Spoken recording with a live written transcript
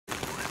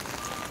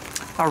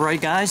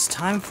Alright guys,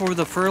 time for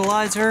the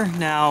fertilizer.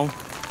 Now,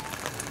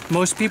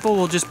 most people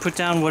will just put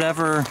down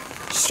whatever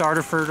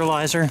starter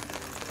fertilizer.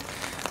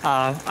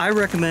 I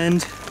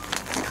recommend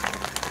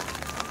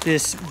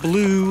this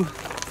blue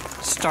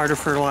starter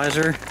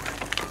fertilizer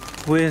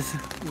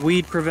with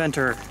weed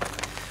preventer.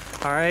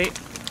 Alright,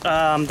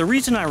 the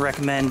reason I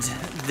recommend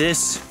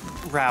this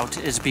route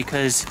is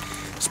because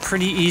it's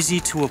pretty easy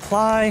to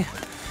apply.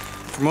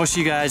 For most of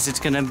you guys, it's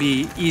going to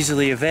be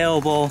easily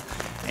available,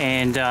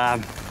 and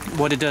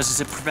what it does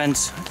is it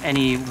prevents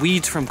any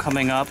weeds from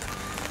coming up,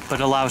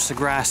 but allows the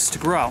grass to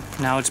grow.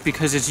 Now it's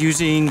because it's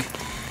using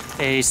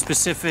a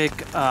specific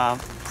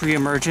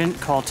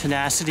pre-emergent called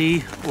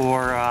tenacity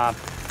or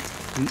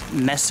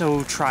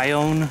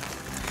mesotrione,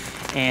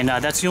 and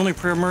that's the only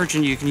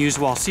pre-emergent you can use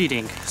while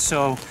seeding.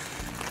 So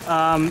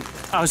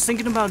I was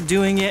thinking about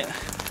doing it,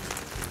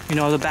 you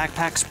know, the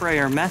backpack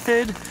sprayer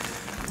method,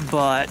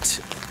 but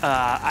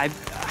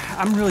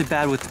I'm really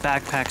bad with the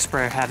backpack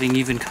sprayer having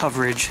even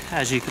coverage,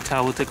 as you can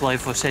tell with the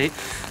glyphosate.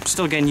 I'm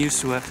still getting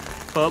used to it.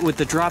 But with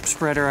the drop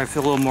spreader, I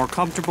feel a little more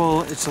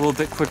comfortable. It's a little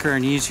bit quicker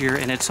and easier,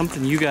 and it's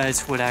something you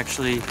guys would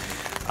actually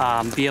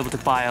be able to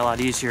buy a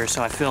lot easier.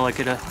 So I feel like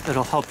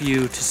it'll help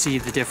you to see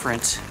the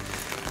difference.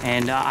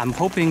 And I'm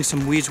hoping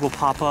some weeds will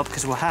pop up,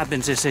 because what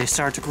happens is they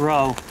start to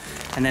grow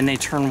and then they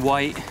turn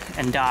white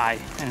and die,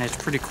 and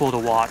it's pretty cool to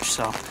watch.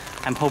 So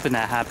I'm hoping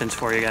that happens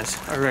for you guys.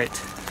 All right,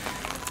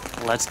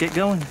 let's get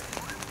going.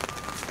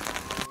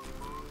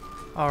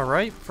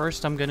 Alright,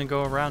 first I'm going to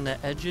go around the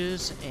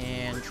edges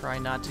and try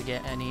not to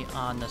get any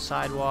on the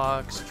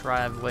sidewalks,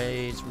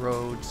 driveways,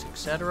 roads,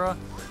 etc.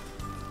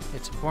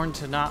 It's important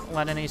to not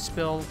let any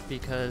spill,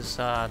 because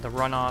the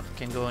runoff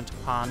can go into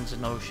ponds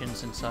and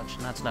oceans and such,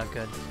 and that's not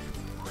good.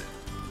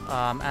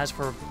 As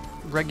for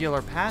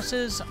regular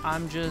passes,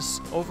 I'm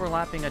just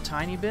overlapping a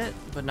tiny bit,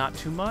 but not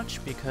too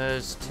much,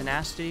 because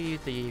tenacity,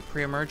 the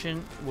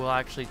pre-emergent, will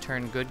actually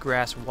turn good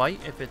grass white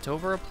if it's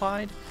over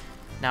applied.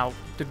 Now,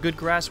 the good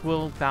grass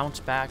will bounce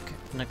back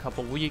in a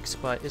couple weeks,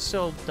 but it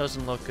still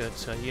doesn't look good,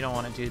 so you don't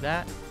want to do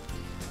that.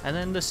 And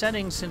then the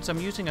settings, since I'm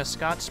using a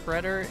Scotch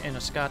spreader and a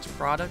Scotch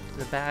product,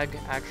 the bag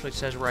actually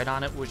says right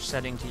on it which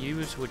setting to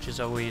use, which is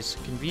always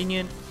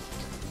convenient.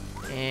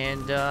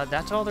 And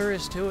that's all there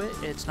is to it.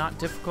 It's not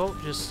difficult.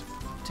 Just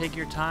take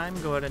your time,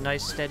 go at a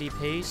nice steady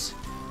pace,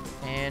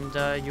 and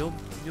you'll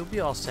be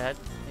all set.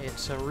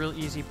 It's a real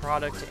easy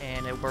product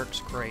and it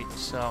works great,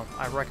 so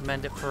I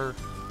recommend it for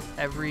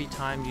every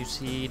time you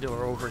seed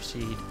or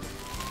overseed.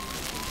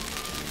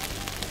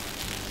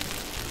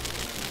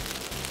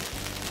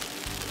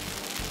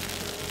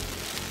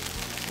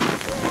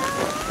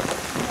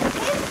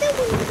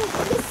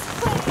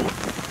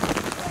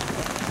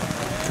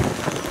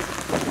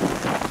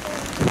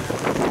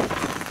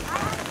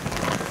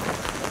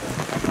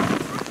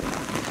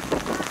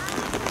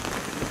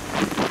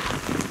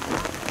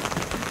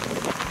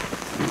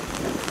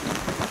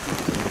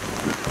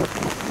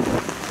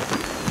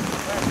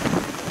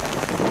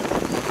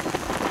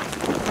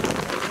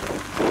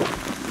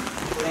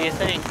 What do you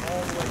think?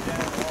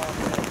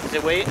 Is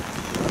it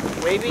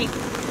wavy?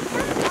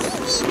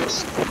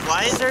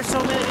 Why is there so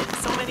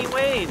many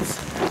waves?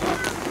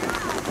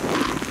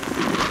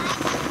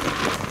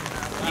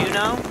 You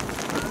know?